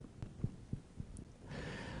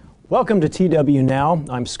Welcome to TW Now.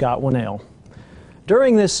 I'm Scott Winnail.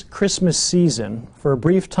 During this Christmas season, for a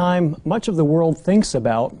brief time, much of the world thinks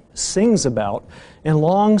about, sings about, and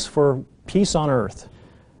longs for peace on earth.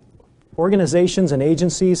 Organizations and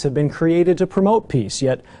agencies have been created to promote peace,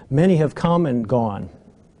 yet many have come and gone.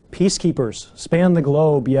 Peacekeepers span the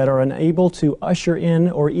globe, yet are unable to usher in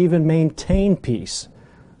or even maintain peace.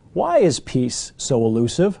 Why is peace so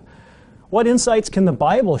elusive? What insights can the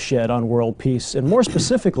Bible shed on world peace? And more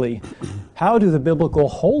specifically, how do the biblical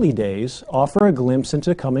holy days offer a glimpse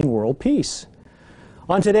into coming world peace?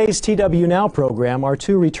 On today's TW Now program, our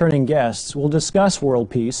two returning guests will discuss world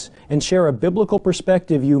peace and share a biblical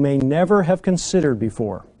perspective you may never have considered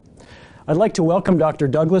before. I'd like to welcome Dr.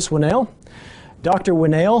 Douglas Winnail. Dr.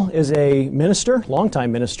 Winnail is a minister,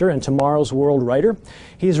 longtime minister, and Tomorrow's World writer.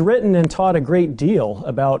 He's written and taught a great deal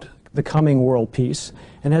about the coming world peace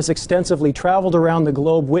and has extensively traveled around the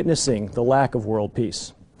globe witnessing the lack of world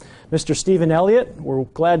peace. Mr. Stephen Elliott, we're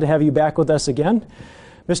glad to have you back with us again.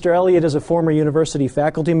 Mr. Elliott is a former university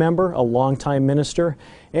faculty member, a longtime minister,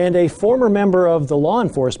 and a former member of the law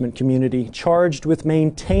enforcement community charged with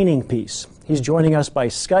maintaining peace. He's joining us by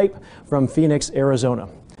Skype from Phoenix, Arizona.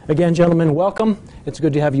 Again, gentlemen, welcome. It's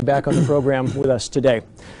good to have you back on the program with us today.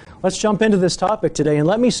 Let's jump into this topic today, and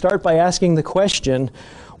let me start by asking the question,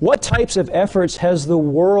 what types of efforts has the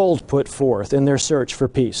world put forth in their search for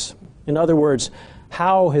peace? In other words,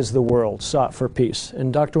 how has the world sought for peace?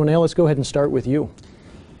 And Dr. Winnail, let's go ahead and start with you.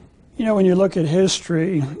 You know, when you look at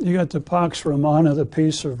history, you got the Pax Romana, the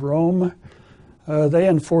peace of Rome. They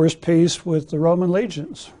enforced peace with the Roman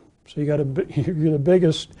legions. So you're the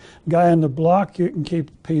biggest guy on the block, you can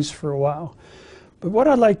keep peace for a while. But what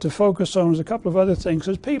I'd like to focus on is a couple of other things,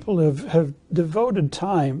 as people have devoted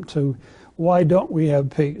time to why don't we have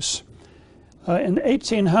peace. In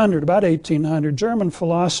 1800, about 1800, German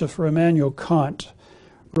philosopher Immanuel Kant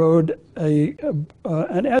wrote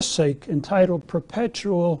an essay entitled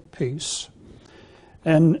Perpetual Peace.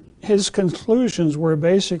 And his conclusions were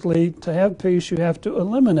basically, to have peace, you have to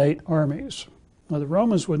eliminate armies. Now, the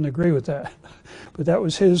Romans wouldn't agree with that, but that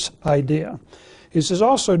was his idea. He says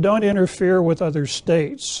also, don't interfere with other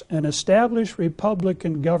states and establish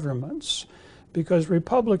republican governments, because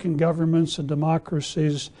republican governments and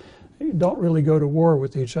democracies don't really go to war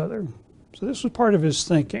with each other. So this was part of his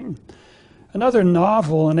thinking. Another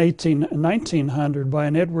novel in 1900 by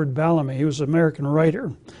an Edward Bellamy, he was an American writer,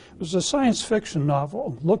 it was a science fiction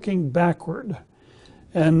novel, Looking Backward.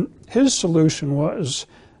 And his solution was,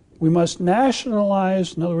 we must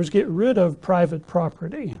nationalize, in other words, get rid of private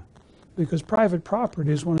property, because private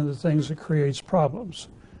property is one of the things that creates problems.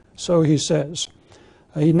 So he says.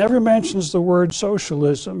 He never mentions the word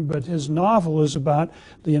socialism, but his novel is about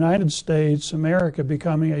the United States, America,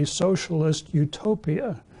 becoming a socialist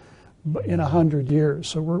utopia in 100 years.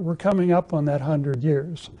 So we're coming up on that 100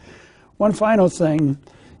 years. One final thing,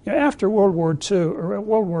 you know, after World War II, or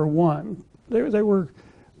World War I, they were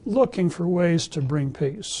looking for ways to bring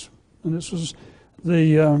peace. And this was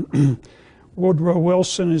the Woodrow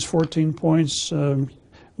Wilson, his 14 points,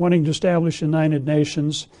 wanting to establish United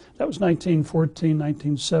Nations. That was 1914,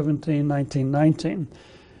 1917, 1919.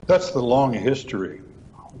 That's the long history.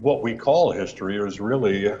 What we call history is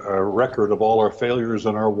really a record of all our failures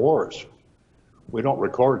and our wars. We don't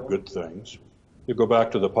record good things. You go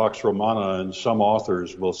back to the Pax Romana, and some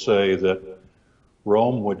authors will say that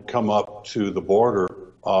Rome would come up to the border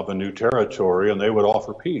of a new territory and they would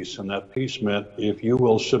offer peace. And that peace meant, if you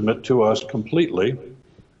will submit to us completely,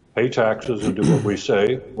 pay taxes and do what we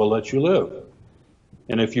say, we'll let you live.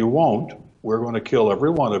 And if you won't, we're going to kill every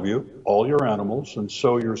one of you, all your animals, and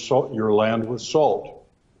sow your land with salt.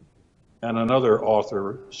 And another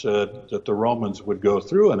author said that the Romans would go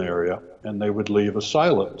through an area and they would leave a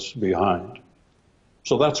silence behind.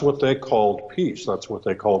 So that's what they called peace. That's what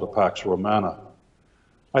they called the Pax Romana.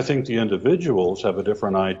 I think the individuals have a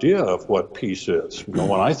different idea of what peace is. You know,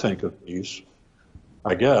 when I think of peace,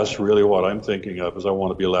 I guess really what I'm thinking of is I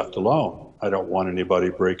want to be left alone. I don't want anybody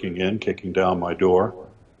breaking in, kicking down my door.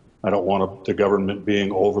 I don't want the government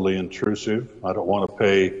being overly intrusive. I don't want to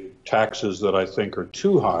pay taxes that I think are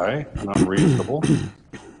too high and unreasonable.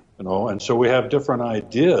 You know, and so we have different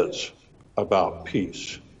ideas about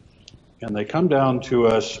peace. And they come down to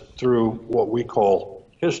us through what we call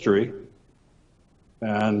history,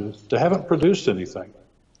 and they haven't produced anything.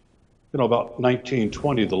 You know, about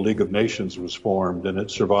 1920, the League of Nations was formed, and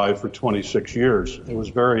it survived for 26 years. It was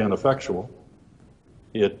very ineffectual.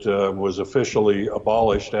 It was officially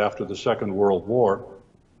abolished after the Second World War,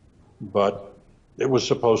 but it was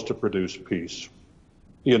supposed to produce peace.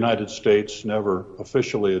 The United States never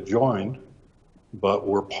officially joined, but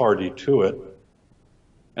were party to it.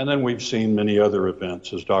 And then we've seen many other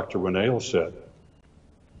events, as Dr. Winnail said.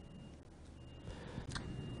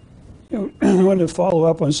 I wanted to follow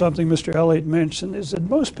up on something Mr. Elliott mentioned, is that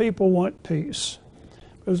most people want peace.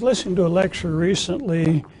 I was listening to a lecture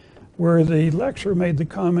recently where the lecturer made the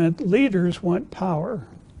comment, leaders want power.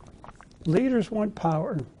 Leaders want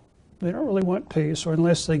power. They don't really want peace, or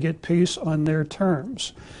unless they get peace on their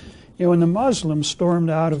terms. You know, when the Muslims stormed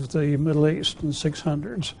out of the Middle East in the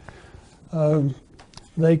 600s,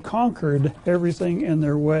 they conquered everything in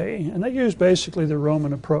their way. And they used basically the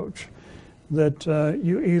Roman approach, that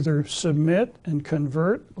you either submit and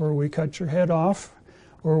convert, or we cut your head off,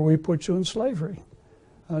 or we put you in slavery.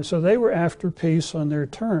 So they were after peace on their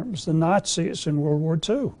terms. The Nazis in World War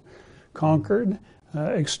II conquered,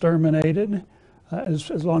 exterminated.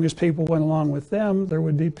 As long as people went along with them, there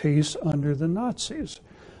would be peace under the Nazis.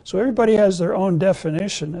 So everybody has their own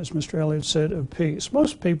definition, as Mr. Elliott said, of peace.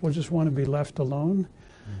 Most people just want to be left alone.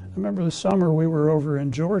 I remember the summer we were over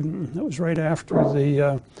in Jordan. It was right after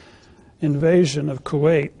the invasion of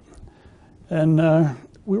Kuwait. And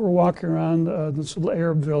we were walking around this little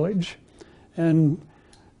Arab village, and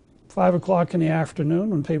 5 o'clock in the afternoon,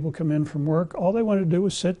 when people come in from work, all they wanted to do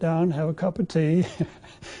was sit down, have a cup of tea,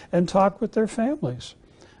 and talk with their families.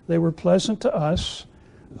 They were pleasant to us.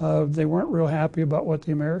 They weren't real happy about what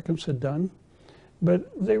the Americans had done,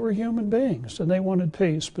 but they were human beings, and they wanted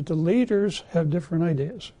peace. But the leaders have different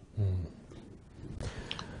ideas.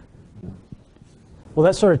 Well,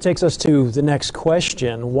 that sort of takes us to the next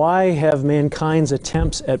question. Why have mankind's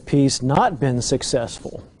attempts at peace not been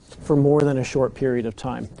successful for more than a short period of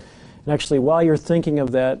time? And actually, while you're thinking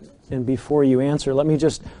of that, and before you answer, let me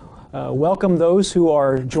just welcome those who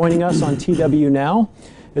are joining us on TW Now.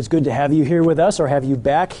 It's good to have you here with us, or have you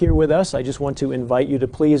back here with us. I just want to invite you to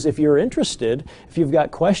please, if you're interested, if you've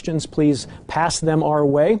got questions, please pass them our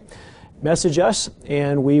way. Message us,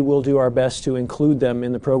 and we will do our best to include them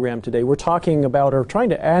in the program today. We're talking about, or trying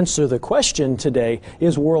to answer the question today,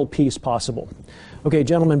 is world peace possible? Okay,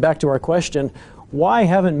 gentlemen, back to our question. Why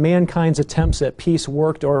haven't mankind's attempts at peace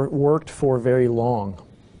worked, or worked for very long?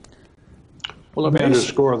 Well, let me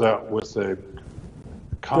underscore that with a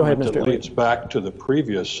comment that leads Elliott. back to the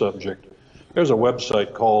previous subject. There's a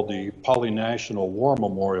website called the Polynational War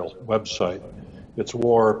Memorial website. It's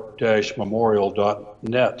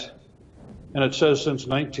war-memorial.net. And it says since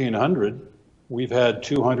 1900, we've had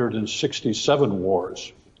 267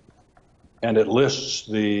 wars. And it lists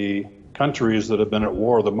the countries that have been at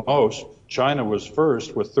war the most. China was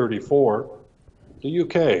first with 34. The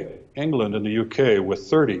UK, England and the UK with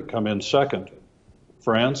 30 come in second.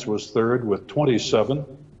 France was third with 27.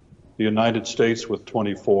 The United States with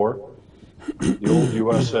 24. The old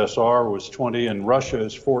USSR was 20, and Russia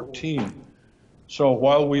is 14. So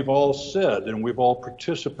while we've all said and we've all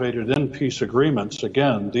participated in peace agreements,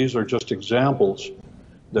 again, these are just examples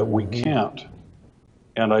that we can't.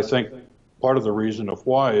 And I think part of the reason of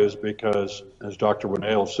why is because, as Dr.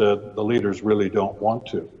 Winnail said, the leaders really don't want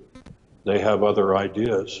to. They have other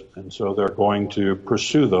ideas, and so they're going to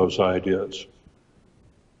pursue those ideas.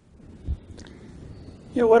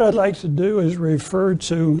 You know, what I'd like to do is refer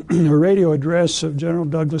to a radio address of General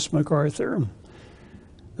Douglas MacArthur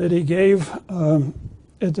that he gave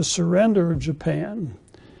at the surrender of Japan.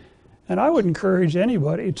 And I would encourage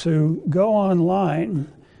anybody to go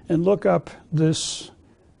online and look up this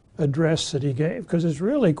address that he gave, because it's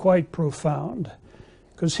really quite profound,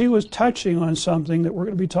 because he was touching on something that we're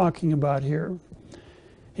going to be talking about here.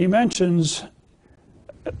 He mentions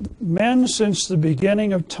men since the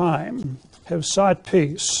beginning of time have sought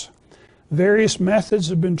peace. Various methods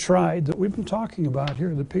have been tried that we've been talking about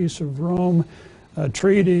here, the Peace of Rome,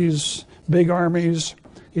 treaties, big armies.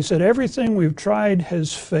 He said, everything we've tried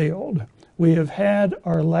has failed. We have had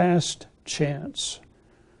our last chance.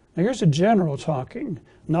 Now here's a general talking,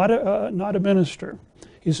 not a minister.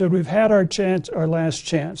 He said, we've had our last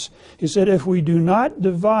chance. He said, if we do not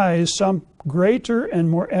devise some greater and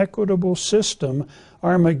more equitable system,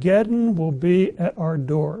 Armageddon will be at our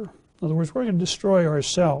door. In other words, we're going to destroy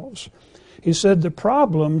ourselves. He said, the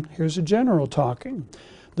problem, here's a general talking,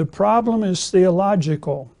 the problem is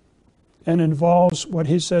theological and involves what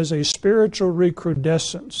he says a spiritual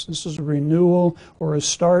recrudescence. This is a renewal or a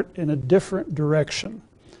start in a different direction.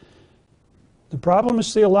 The problem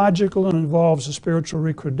is theological and involves a spiritual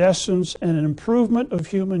recrudescence and an improvement of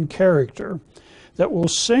human character that will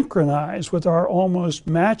synchronize with our almost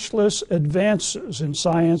matchless advances in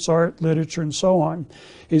science, art, literature, and so on.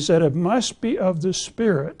 He said it must be of the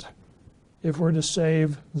Spirit if we're to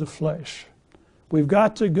save the flesh. We've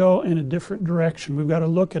got to go in a different direction. We've got to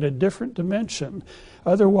look at a different dimension.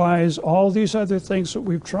 Otherwise, all these other things that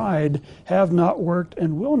we've tried have not worked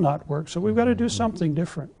and will not work. So we've got to do something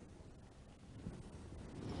different.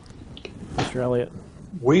 Mr. Elliott.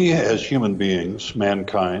 We as human beings,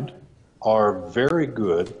 mankind, are very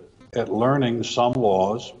good at learning some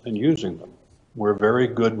laws and using them. We're very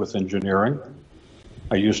good with engineering.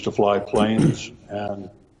 I used to fly planes, and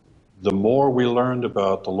the more we learned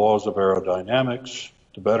about the laws of aerodynamics,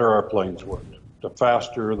 the better our planes worked. The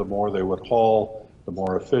faster, the more they would haul, the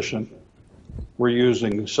more efficient. We're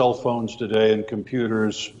using cell phones today and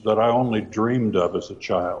computers that I only dreamed of as a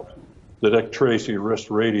child. The Dick Tracy wrist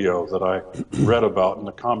radio that I read about in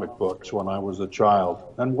the comic books when I was a child.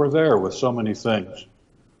 And we're there with so many things.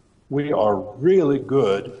 We are really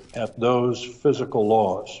good at those physical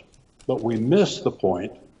laws, but we miss the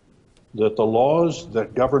point that the laws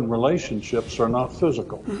that govern relationships are not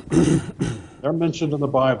physical. They're mentioned in the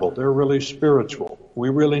Bible. They're really spiritual. We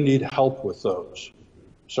really need help with those.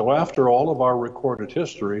 So after all of our recorded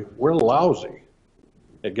history, we're lousy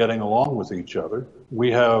at getting along with each other.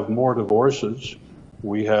 We have more divorces.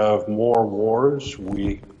 We have more wars.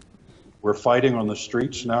 We're fighting on the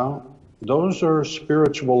streets now. Those are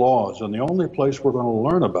spiritual laws, and the only place we're going to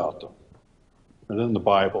learn about them is in the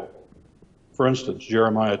Bible. For instance,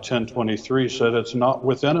 Jeremiah 10:23 said it's not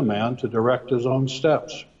within a man to direct his own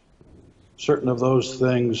steps. Certain of those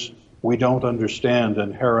things we don't understand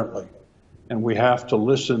inherently, and we have to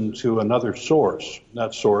listen to another source.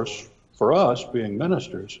 That source, for us being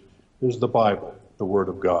ministers, is the Bible, the Word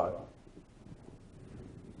of God.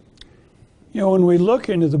 You know, when we look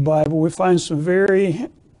into the Bible, we find some very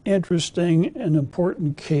interesting and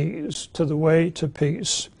important keys to the way to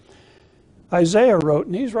peace. Isaiah wrote,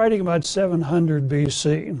 and he's writing about 700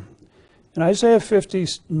 BC. In Isaiah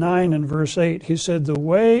 59 and verse 8, he said, "The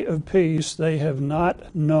way of peace they have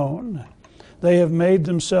not known. They have made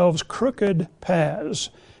themselves crooked paths,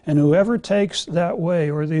 and whoever takes that way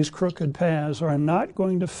or these crooked paths are not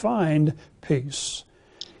going to find peace."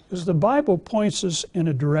 Because the Bible points us in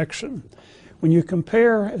a direction. When you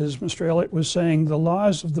compare, as Mr. Elliott was saying, the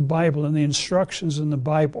laws of the Bible and the instructions in the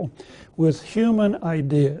Bible with human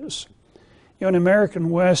ideas. You know, in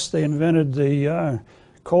American West, they invented the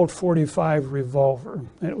Colt 45 revolver,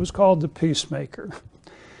 and it was called the Peacemaker.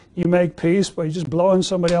 You make peace by just blowing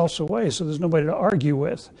somebody else away, so there's nobody to argue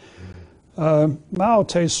with. Mao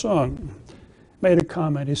Tse-tung made a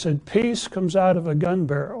comment. He said, "Peace comes out of a gun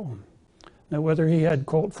barrel." Now, whether he had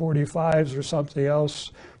Colt 45s or something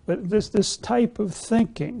else, but this type of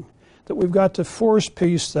thinking that we've got to force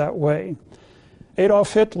peace that way.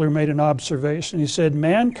 Adolf Hitler made an observation. He said,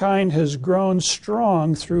 "Mankind has grown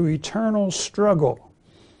strong through eternal struggle."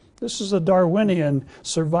 This is a Darwinian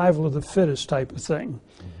survival of the fittest type of thing.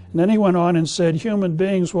 And then he went on and said, "Human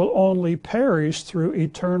beings will only perish through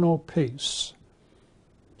eternal peace."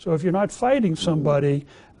 So if you're not fighting somebody,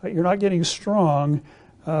 you're not getting strong.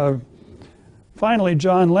 Finally,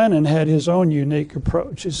 John Lennon had his own unique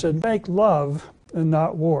approach. He said, "Make love and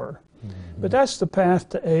not war." But that's the path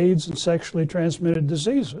to AIDS and sexually transmitted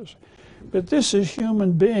diseases. But this is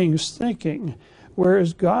human beings thinking,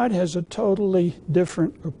 whereas God has a totally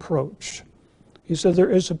different approach. He said there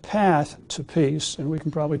is a path to peace, and we can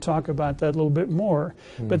probably talk about that a little bit more,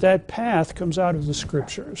 but that path comes out of the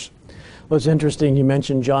Scriptures. Well, it's interesting you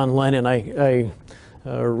mentioned John Lennon. I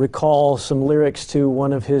recall some lyrics to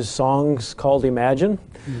one of his songs called Imagine.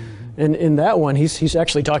 And in that one, he's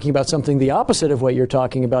actually talking about something the opposite of what you're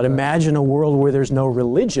talking about. Imagine a world where there's no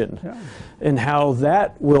religion, and how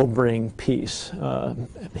that will bring peace.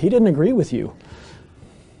 He didn't agree with you.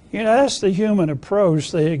 You know, that's the human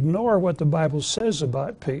approach. They ignore what the Bible says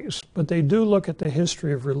about peace, but they do look at the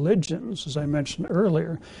history of religions, as I mentioned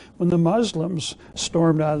earlier. When the Muslims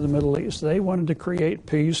stormed out of the Middle East, they wanted to create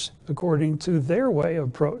peace according to their way of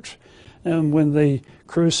approach. And when the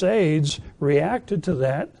Crusades reacted to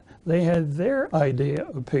that, they had their idea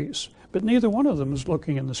of peace. But neither one of them is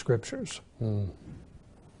looking in the Scriptures.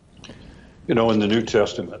 You know, in the New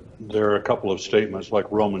Testament, there are a couple of statements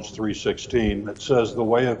like Romans 3:16 that says, "The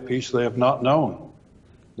way of peace they have not known.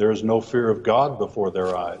 There is no fear of God before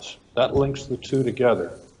their eyes." That links the two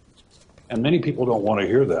together. And many people don't want to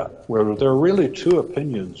hear that. Where there are really two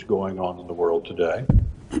opinions going on in the world today.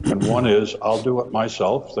 And one is, I'll do it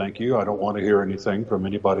myself, thank you. I don't want to hear anything from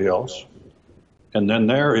anybody else. And then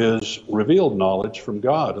there is revealed knowledge from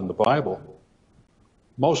God in the Bible.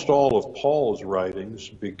 Most all of Paul's writings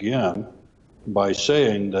begin by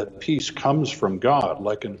saying that peace comes from God,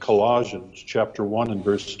 like in Colossians chapter 1 and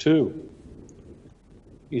verse 2.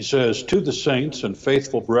 He says, "To the saints and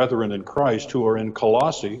faithful brethren in Christ who are in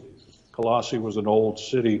Colossae, Colossae was an old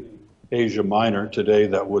city, Asia Minor. Today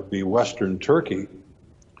that would be Western Turkey.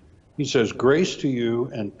 He says, grace to you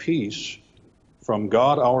and peace from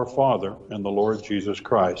God our Father and the Lord Jesus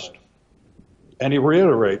Christ. And he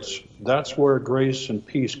reiterates, that's where grace and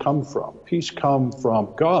peace come from. Peace come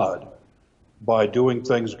from God by doing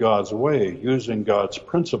things God's way, using God's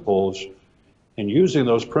principles, and using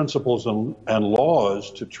those principles and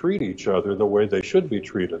laws to treat each other the way they should be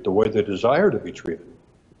treated, the way they desire to be treated.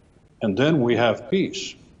 And then we have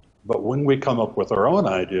peace. But when we come up with our own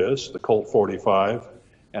ideas, the Colt 45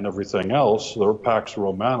 and everything else, the Pax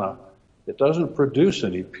Romana, it doesn't produce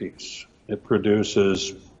any peace. It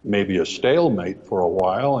produces maybe a stalemate for a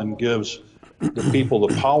while and gives the people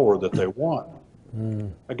the power that they want.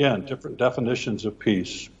 Again, different definitions of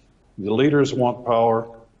peace. The leaders want power.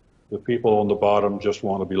 The people on the bottom just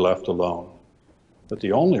want to be left alone. But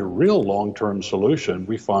the only real long-term solution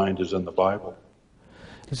we find is in the Bible.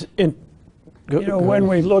 When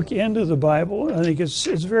we look into the Bible, I think it's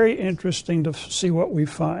very interesting to see what we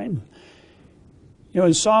find.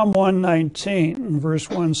 In Psalm 119, verse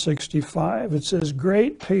 165, it says,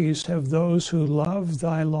 great peace have those who love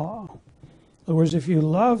thy law. In other words, if you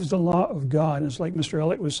love the law of God, it's like Mr.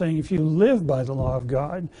 Elliott was saying, if you live by the law of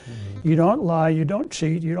God, you don't lie, you don't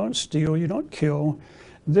cheat, you don't steal, you don't kill,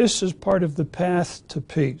 this is part of the path to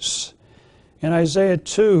peace. In Isaiah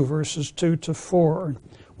 2, verses 2 to 4,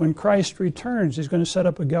 when Christ returns, he's going to set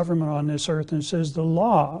up a government on this earth, and it says the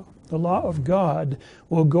law of God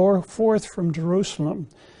will go forth from Jerusalem,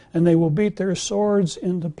 and they will beat their swords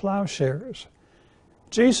into plowshares.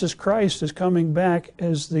 Jesus Christ is coming back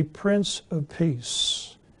as the Prince of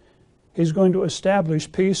Peace. He's going to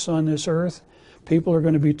establish peace on this earth. People are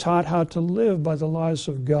going to be taught how to live by the laws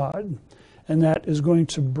of God, and that is going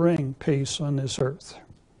to bring peace on this earth.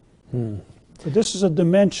 But this is a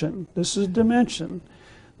dimension. This is a dimension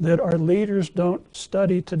that our leaders don't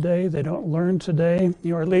study today, they don't learn today.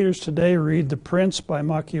 Our leaders today read The Prince by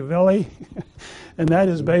Machiavelli, and that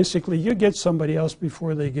is basically, you get somebody else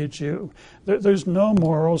before they get you. There's no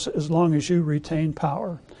morals as long as you retain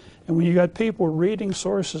power. And when you got people reading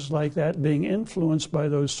sources like that, being influenced by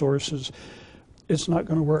those sources, it's not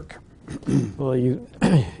going to work. Well, you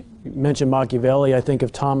mentioned Machiavelli. I think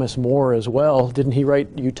of Thomas More as well. Didn't he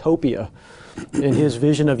write Utopia? And his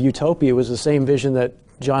vision of utopia was the same vision that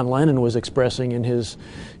John Lennon was expressing in his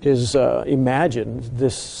Imagine,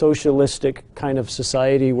 this socialistic kind of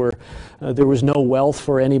society where there was no wealth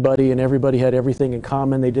for anybody and everybody had everything in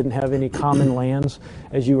common. They didn't have any common lands,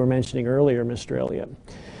 as you were mentioning earlier, Mr. Elliott.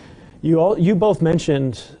 You both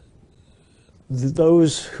mentioned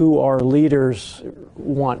those who are leaders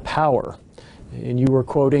want power. And you were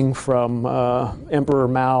quoting from Emperor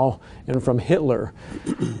Mao and from Hitler.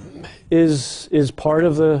 Is part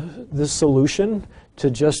of the solution to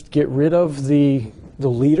just get rid of the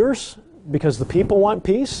leaders because the people want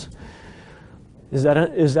peace? Is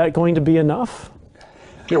that going to be enough?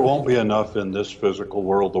 It won't be enough in this physical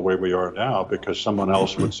world the way we are now, because someone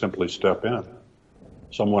else would simply step in.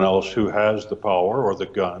 Someone else who has the power or the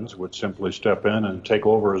guns would simply step in and take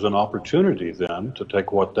over as an opportunity then to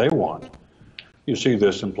take what they want. You see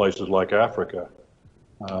this in places like Africa.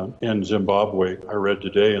 In Zimbabwe, I read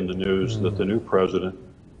today in the news that the new president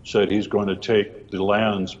said he's going to take the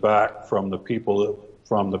lands back from the people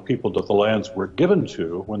that the lands were given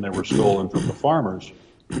to when they were stolen from the farmers.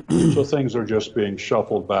 So things are just being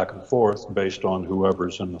shuffled back and forth based on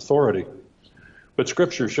whoever's in authority. But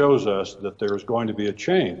Scripture shows us that there is going to be a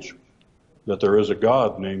change, that there is a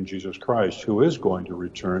God named Jesus Christ who is going to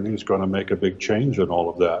return. He's going to make a big change in all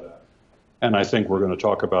of that. And I think we're going to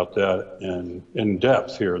talk about that in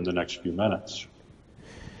depth here in the next few minutes.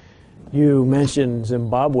 You mentioned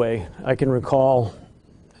Zimbabwe. I can recall,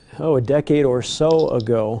 a decade or so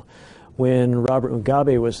ago when Robert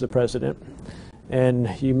Mugabe was the president. And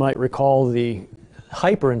you might recall the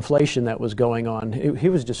hyperinflation that was going on. He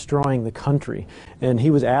was destroying the country. And he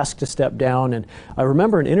was asked to step down. And I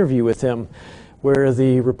remember an interview with him where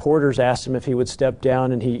the reporters asked him if he would step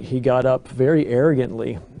down, and he got up very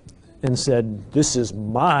arrogantly and said, "This is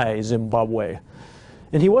my Zimbabwe."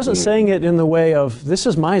 And he wasn't saying it in the way of, "This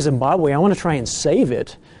is my Zimbabwe, I want to try and save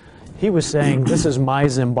it." He was saying, "This is my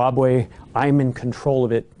Zimbabwe, I'm in control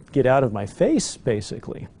of it, get out of my face,"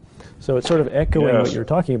 basically. So it's sort of echoing what you're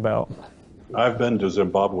talking about. I've been to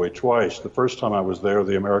Zimbabwe twice. The first time I was there,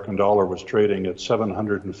 the American dollar was trading at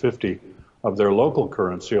 750 of their local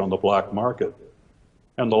currency on the black market.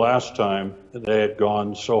 And the last time, they had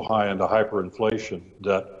gone so high into hyperinflation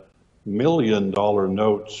that $1 million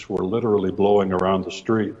notes were literally blowing around the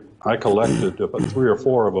street. I collected about 3 or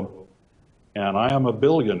 4 of them, and I am a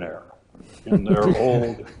billionaire in their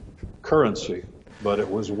old currency, but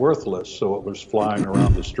it was worthless, so it was flying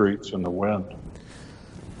around the streets in the wind.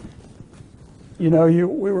 You know,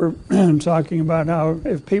 we were talking about how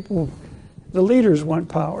if people, the leaders want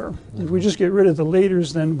power. If we just get rid of the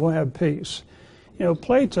leaders, then we'll have peace. You know,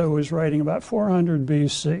 Plato was writing about 400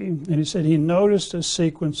 BC, and he said he noticed a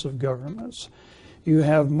sequence of governments. You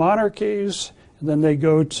have monarchies, and then they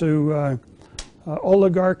go to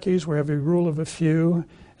oligarchies, where you have a rule of a few,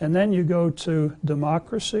 and then you go to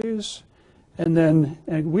democracies, and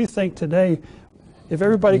we think today, if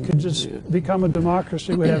everybody could just become a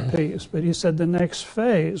democracy, we'd have peace. But he said the next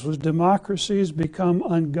phase was democracies become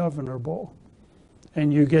ungovernable,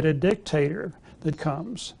 and you get a dictator that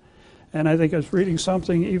comes. And I think I was reading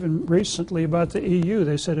something even recently about the EU.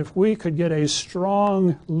 They said if we could get a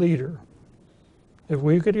strong leader,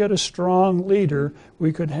 we could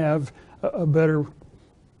have a better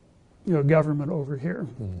government over here.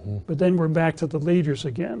 Mm-hmm. But then we're back to the leaders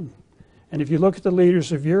again. And if you look at the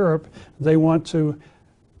leaders of Europe, they want to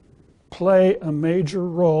play a major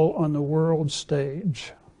role on the world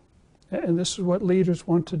stage. And this is what leaders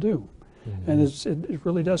want to do. Mm-hmm. And it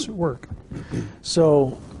really doesn't work.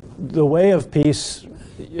 So the way of peace,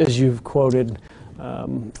 as you've quoted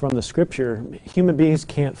from the scripture, human beings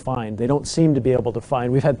can't find. They don't seem to be able to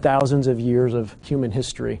find. We've had thousands of years of human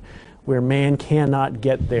history where man cannot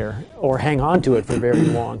get there or hang on to it for very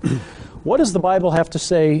long. What does the Bible have to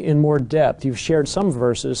say in more depth? You've shared some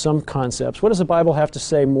verses, some concepts. What does the Bible have to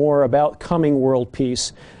say more about coming world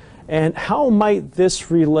peace? And how might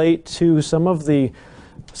this relate to some of the,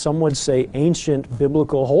 some would say, ancient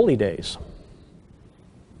biblical holy days?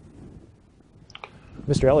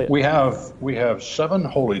 Mr. Elliott. We have 7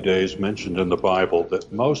 holy days mentioned in the Bible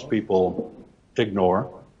that most people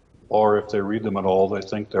ignore, or if they read them at all, they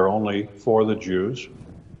think they're only for the Jews.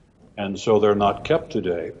 And so they're not kept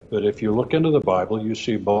today. But if you look into the Bible, you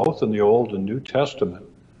see both in the Old and New Testament,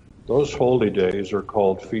 those holy days are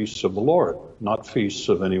called feasts of the Lord, not feasts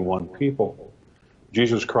of any one people.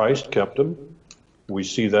 Jesus Christ kept them. We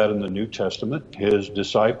see that in the New Testament. His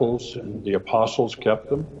disciples and the apostles kept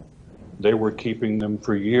them. They were keeping them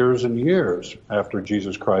for years and years after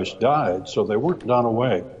Jesus Christ died, so they weren't done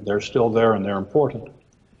away. They're still there and they're important.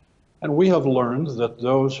 And we have learned that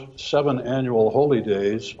those 7 annual holy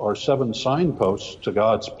days are 7 signposts to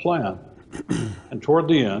God's plan. And toward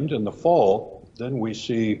the end, in the fall, then we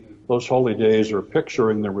see those holy days are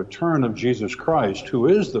picturing the return of Jesus Christ, who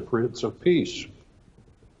is the Prince of Peace.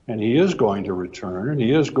 And he is going to return, and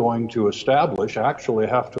he is going to establish, actually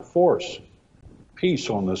have to force peace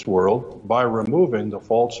on this world by removing the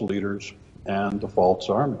false leaders and the false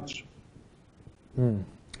armies.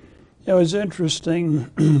 You know, it's interesting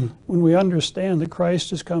when we understand that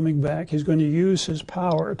Christ is coming back, he's going to use his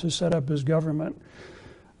power to set up his government.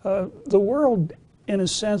 The world, in a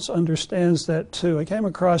sense, understands that too. I came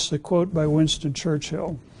across the quote by Winston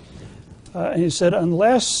Churchill. And he said,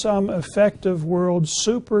 unless some effective world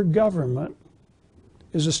super government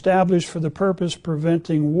is established for the purpose of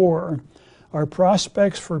preventing war, our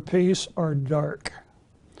prospects for peace are dark.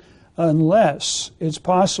 Unless it's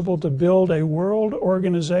possible to build a world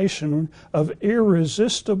organization of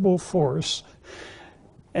irresistible force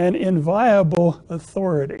and inviolable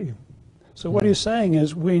authority. So what he's saying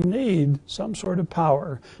is we need some sort of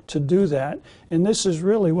power to do that. And this is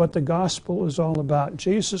really what the gospel is all about.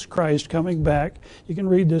 Jesus Christ coming back. You can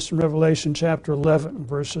read this in Revelation chapter 11,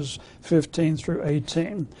 verses 15 through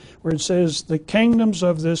 18, where it says, the kingdoms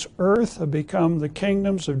of this earth have become the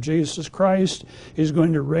kingdoms of Jesus Christ. He's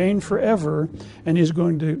going to reign forever, and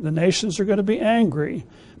the nations are going to be angry,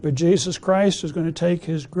 but Jesus Christ is going to take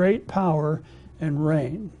his great power and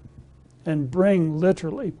reign and bring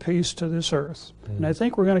literally peace to this earth. And I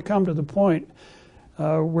think we're going to come to the point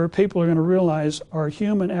where people are going to realize our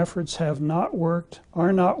human efforts have not worked,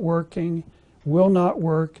 are not working, will not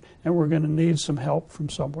work, and we're going to need some help from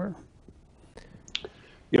somewhere.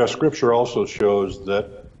 Yeah, Scripture also shows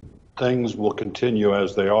that things will continue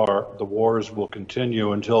as they are. The wars will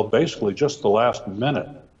continue until basically just the last minute,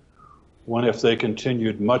 when if they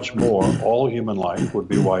continued much more, all human life would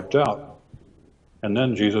be wiped out. And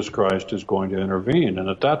then Jesus Christ is going to intervene. And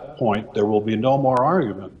at that point, there will be no more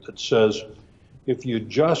argument that says, if you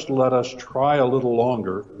just let us try a little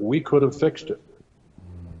longer, we could have fixed it.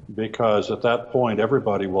 Because at that point,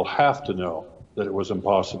 everybody will have to know that it was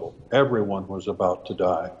impossible. Everyone was about to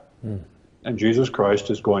die. And Jesus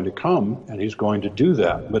Christ is going to come, and he's going to do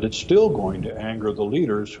that. But it's still going to anger the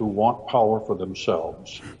leaders who want power for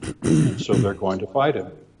themselves. And so they're going to fight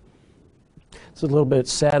him. It's a little bit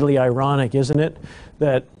sadly ironic, isn't it,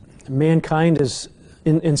 that mankind has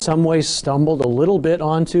in some ways stumbled a little bit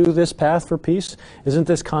onto this path for peace? Isn't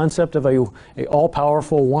this concept of a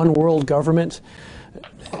all-powerful one world government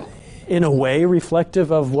in a way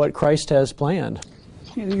reflective of what Christ has planned?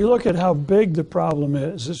 You look at how big the problem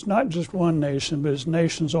is. It's not just one nation, but it's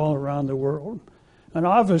nations all around the world. And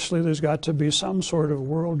obviously there's got to be some sort of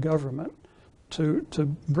world government to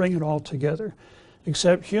bring it all together.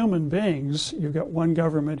 Except human beings, you've got one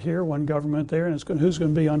government here, one government there, and who's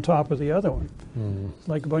going to be on top of the other one?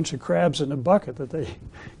 Like a bunch of crabs in a bucket that they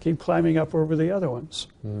keep climbing up over the other ones.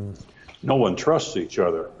 No one trusts each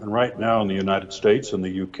other. And right now in the United States and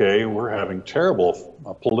the UK, we're having terrible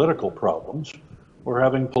political problems. We're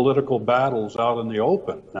having political battles out in the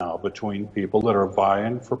open now between people that are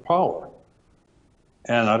vying for power.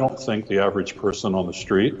 And I don't think the average person on the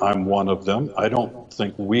street, I'm one of them, I don't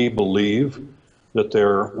think we believe that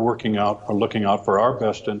they're working out or looking out for our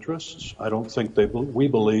best interests. I don't think we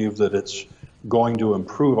believe that it's going to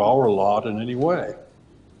improve our lot in any way.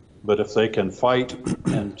 But if they can fight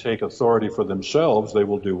and take authority for themselves, they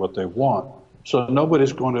will do what they want. So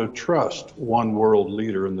nobody's going to trust one world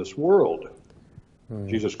leader in this world.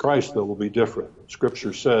 Jesus Christ, though, will be different.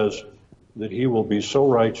 Scripture says that he will be so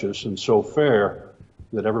righteous and so fair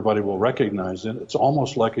that everybody will recognize it. It's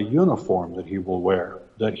almost like a uniform that he will wear,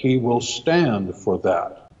 that he will stand for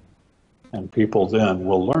that. And people then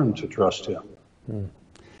will learn to trust him.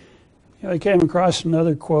 I came across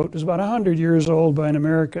another quote. It was about 100 years old by an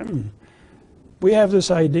American. We have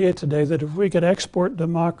this idea today that if we could export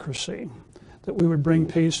democracy, that we would bring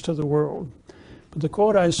peace to the world. But the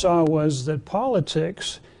quote I saw was that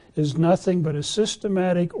politics is nothing but a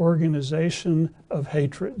systematic organization of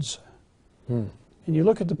hatreds. And you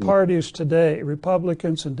look at the parties today,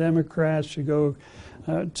 Republicans and Democrats, you go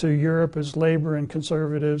to Europe as labor and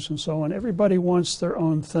conservatives and so on. Everybody wants their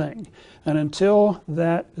own thing. And until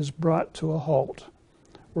that is brought to a halt,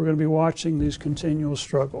 we're going to be watching these continual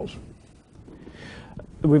struggles.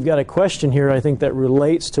 We've got a question here, I think, that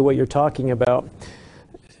relates to what you're talking about.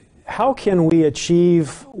 How can we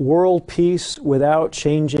achieve world peace without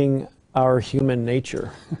changing our human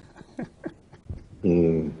nature?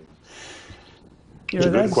 It's a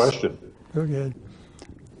good question. Okay.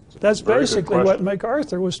 That's basically what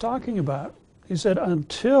MacArthur was talking about. He said,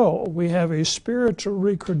 until we have a spiritual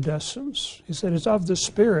recrudescence, he said it's of the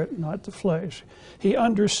spirit, not the flesh. He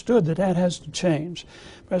understood that that has to change.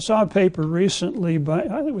 But I saw a paper recently, I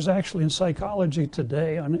think it was actually in Psychology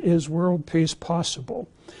Today, on is world peace possible?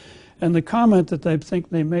 And the comment that they think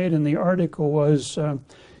they made in the article was,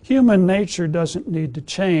 human nature doesn't need to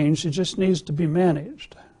change, it just needs to be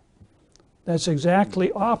managed. That's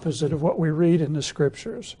exactly opposite of what we read in the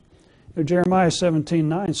scriptures. Jeremiah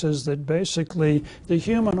 17:9 says that basically the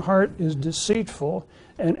human heart is deceitful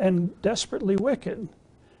and desperately wicked.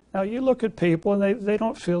 Now you look at people and they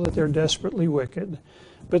don't feel that they're desperately wicked,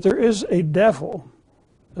 but there is a devil,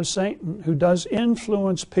 a Satan, who does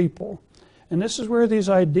influence people. And this is where these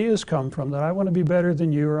ideas come from, that I want to be better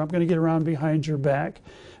than you, or I'm going to get around behind your back,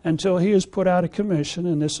 until he has put out a commission,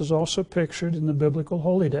 and this is also pictured in the biblical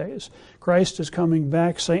holy days. Christ is coming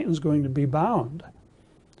back, Satan's going to be bound.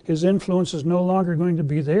 His influence is no longer going to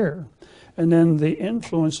be there. And then the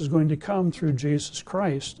influence is going to come through Jesus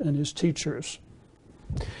Christ and his teachers.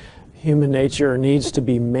 Human nature needs to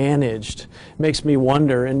be managed. Makes me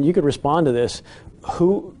wonder, and you could respond to this,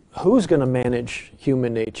 who's going to manage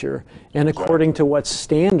human nature? And according to what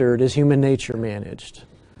standard is human nature managed?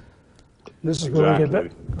 This is where we get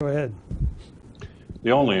back. Go ahead.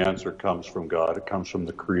 The only answer comes from God. It comes from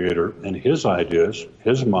the Creator and his ideas,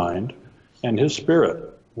 his mind, and his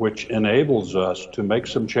spirit, which enables us to make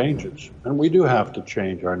some changes. And we do have to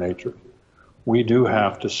change our nature. We do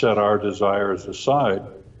have to set our desires aside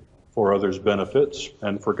for others' benefits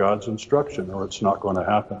and for God's instruction, or it's not going to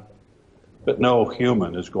happen. But no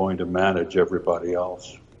human is going to manage everybody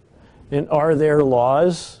else. And are there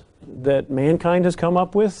laws that mankind has come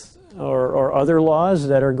up with, or other laws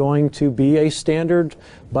that are going to be a standard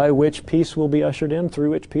by which peace will be ushered in,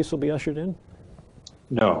 through which peace will be ushered in?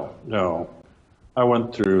 No. I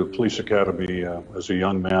went through police academy as a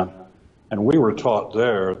young man, and we were taught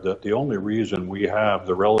there that the only reason we have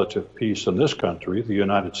the relative peace in this country, the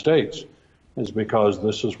United States, is because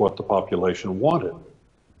this is what the population wanted.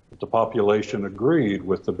 The population agreed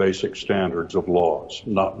with the basic standards of laws,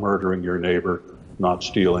 not murdering your neighbor, not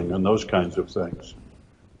stealing, and those kinds of things.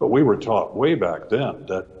 But we were taught way back then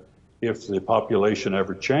that if the population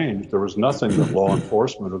ever changed, there was nothing that law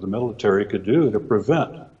enforcement or the military could do to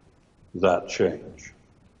prevent that change.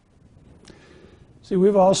 See,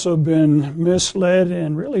 we've also been misled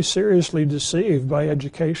and really seriously deceived by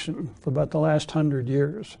education for about the last 100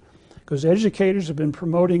 years. Because educators have been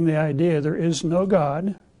promoting the idea there is no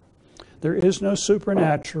God, there is no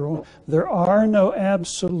supernatural, there are no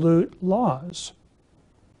absolute laws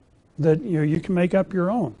that you can make up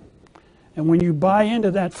your own. And when you buy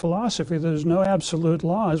into that philosophy, there's no absolute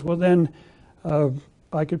laws, well then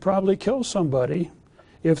I could probably kill somebody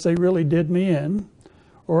if they really did me in,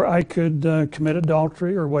 or I could commit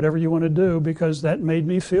adultery or whatever you want to do because that made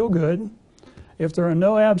me feel good. If there are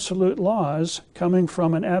no absolute laws coming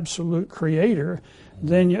from an absolute creator,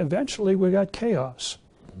 then eventually we got chaos.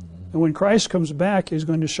 And when Christ comes back, he's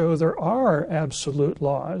going to show there are absolute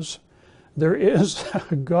laws. There is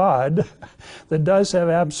a God that does have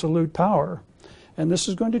absolute power. And this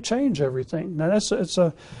is going to change everything. Now that's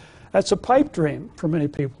a pipe dream for many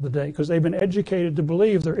people today because they've been educated to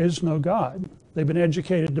believe there is no God. They've been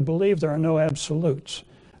educated to believe there are no absolutes,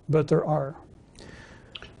 but there are.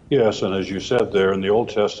 Yes, and as you said there in the Old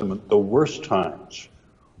Testament, the worst times,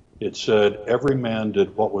 it said every man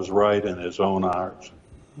did what was right in his own eyes.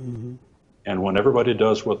 Mm-hmm. And when everybody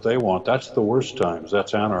does what they want, that's the worst times.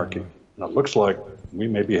 That's anarchy. And it looks like we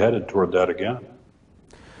may be headed toward that again.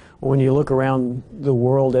 When you look around the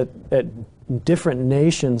world at different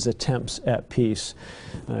nations' attempts at peace,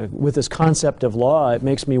 with this concept of law, it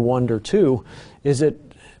makes me wonder too, is it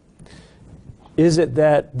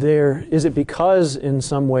because in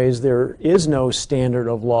some ways there is no standard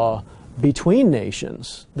of law between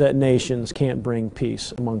nations that nations can't bring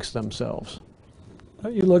peace amongst themselves?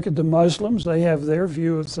 You look at the Muslims, they have their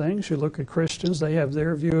view of things. You look at Christians, they have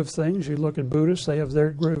their view of things. You look at Buddhists, they have their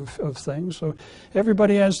view of things. So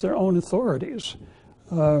everybody has their own authorities.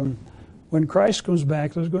 When Christ comes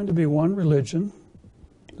back, there's going to be one religion.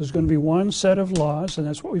 There's going to be one set of laws, and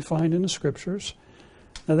that's what we find in the Scriptures.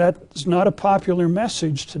 Now, that's not a popular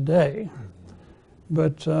message today,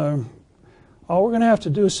 but all we're going to have to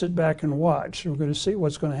do is sit back and watch. We're going to see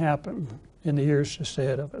what's going to happen in the years just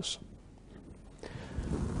ahead of us.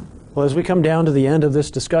 Well, as we come down to the end of this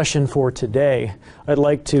discussion for today, I'd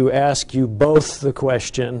like to ask you both the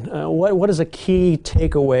question, what is a key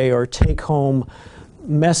takeaway or take-home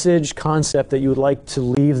message, concept that you would like to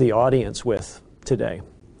leave the audience with today?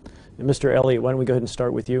 And Mr. Elliott, why don't we go ahead and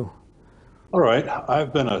start with you? All right.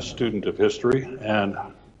 I've been a student of history, and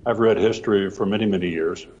I've read history for many, many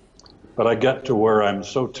years. But I get to where I'm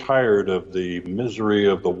so tired of the misery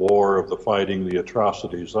of the war, of the fighting, the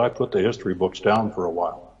atrocities, that I put the history books down for a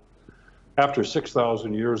while. After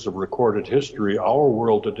 6,000 years of recorded history, our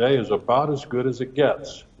world today is about as good as it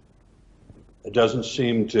gets. It doesn't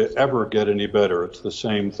seem to ever get any better. It's the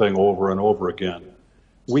same thing over and over again.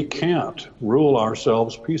 We can't rule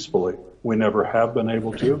ourselves peacefully. We never have been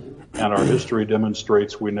able to, and our history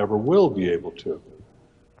demonstrates we never will be able to.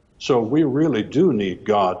 So we really do need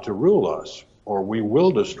God to rule us, or we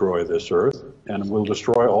will destroy this earth and we'll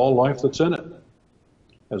destroy all life that's in it.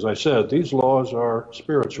 As I said, these laws are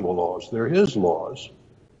spiritual laws. They're His laws.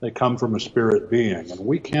 They come from a spirit being, and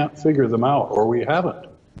we can't figure them out, or we haven't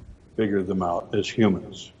figured them out as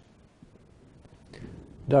humans.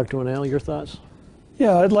 Dr. Winnell, your thoughts?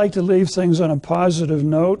 Yeah, I'd like to leave things on a positive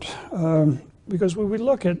note because when we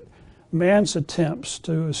look at man's attempts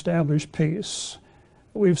to establish peace,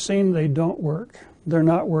 we've seen they don't work. They're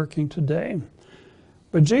not working today.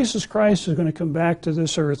 But Jesus Christ is going to come back to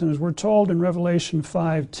this earth, and as we're told in Revelation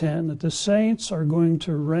 5:10, that the saints are going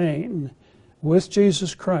to reign with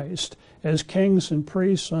Jesus Christ as kings and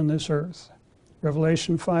priests on this earth.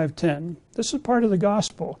 Revelation 5:10. This is part of the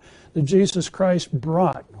gospel that Jesus Christ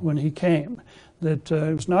brought when He came. That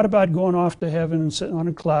it was not about going off to heaven and sitting on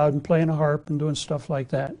a cloud and playing a harp and doing stuff like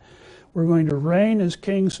that. We're going to reign as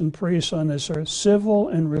kings and priests on this earth, civil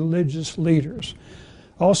and religious leaders.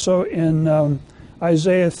 Also in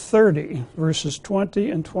Isaiah 30, verses 20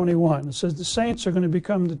 and 21, it says the saints are going to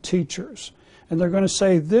become the teachers, and they're going to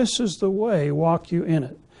say, "This is the way, walk you in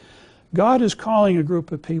it." God is calling a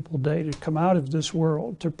group of people today to come out of this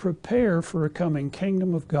world, to prepare for a coming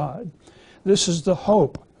kingdom of God. This is the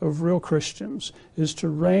hope of real Christians, is to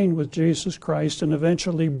reign with Jesus Christ and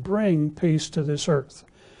eventually bring peace to this earth.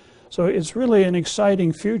 So it's really an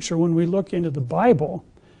exciting future when we look into the Bible.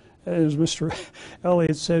 As Mr.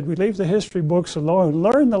 Elliott said, we leave the history books alone,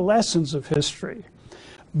 learn the lessons of history,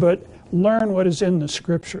 but learn what is in the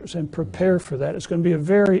Scriptures and prepare for that. It's going to be a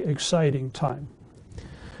very exciting time.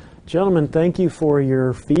 Gentlemen, thank you for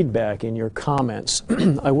your feedback and your comments.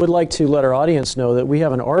 I would like to let our audience know that we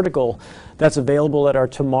have an article that's available at our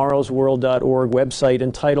tomorrowsworld.org website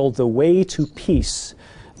entitled "The Way to Peace: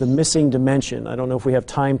 the missing dimension. I don't know if we have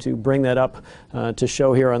time to bring that up to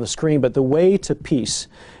show here on the screen, but the way to peace.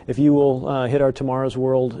 If you will hit our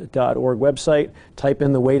tomorrowsworld.org website, type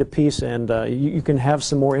in the way to peace, and you can have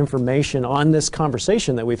some more information on this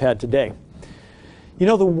conversation that we've had today. You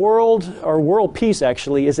know, the world, or world peace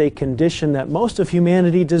actually, is a condition that most of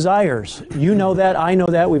humanity desires. You know that, I know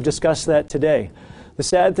that, we've discussed that today. The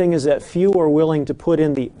sad thing is that few are willing to put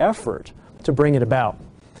in the effort to bring it about.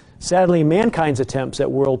 Sadly, mankind's attempts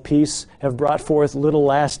at world peace have brought forth little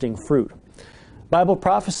lasting fruit. Bible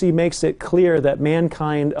prophecy makes it clear that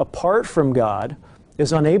mankind, apart from God,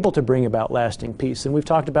 is unable to bring about lasting peace, and we've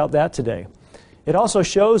talked about that today. It also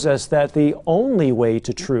shows us that the only way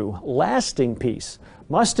to true, lasting peace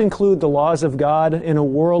must include the laws of God in a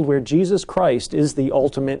world where Jesus Christ is the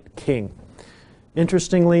ultimate King.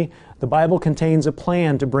 Interestingly, the Bible contains a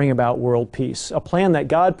plan to bring about world peace, a plan that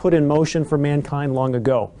God put in motion for mankind long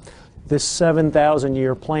ago. This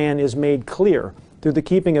 7,000-year plan is made clear through the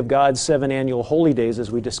keeping of God's 7 annual holy days,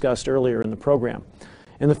 as we discussed earlier in the program.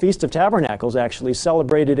 And the Feast of Tabernacles, actually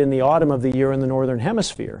celebrated in the autumn of the year in the Northern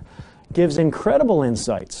Hemisphere, gives incredible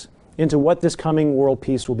insights into what this coming world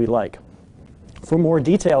peace will be like. For more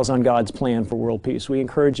details on God's plan for world peace, we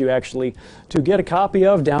encourage you actually to get a copy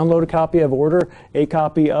of, download a copy of, order a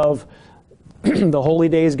copy of the Holy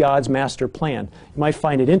Days God's Master Plan. You might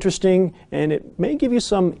find it interesting, and it may give you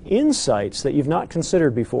some insights that you've not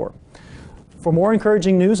considered before. For more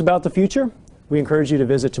encouraging news about the future, we encourage you to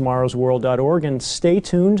visit tomorrowsworld.org and stay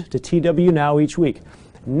tuned to TW Now each week.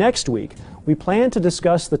 Next week, we plan to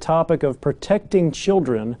discuss the topic of protecting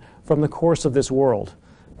children from the course of this world.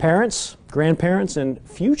 Parents, grandparents, and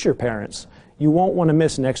future parents, you won't want to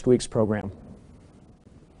miss next week's program.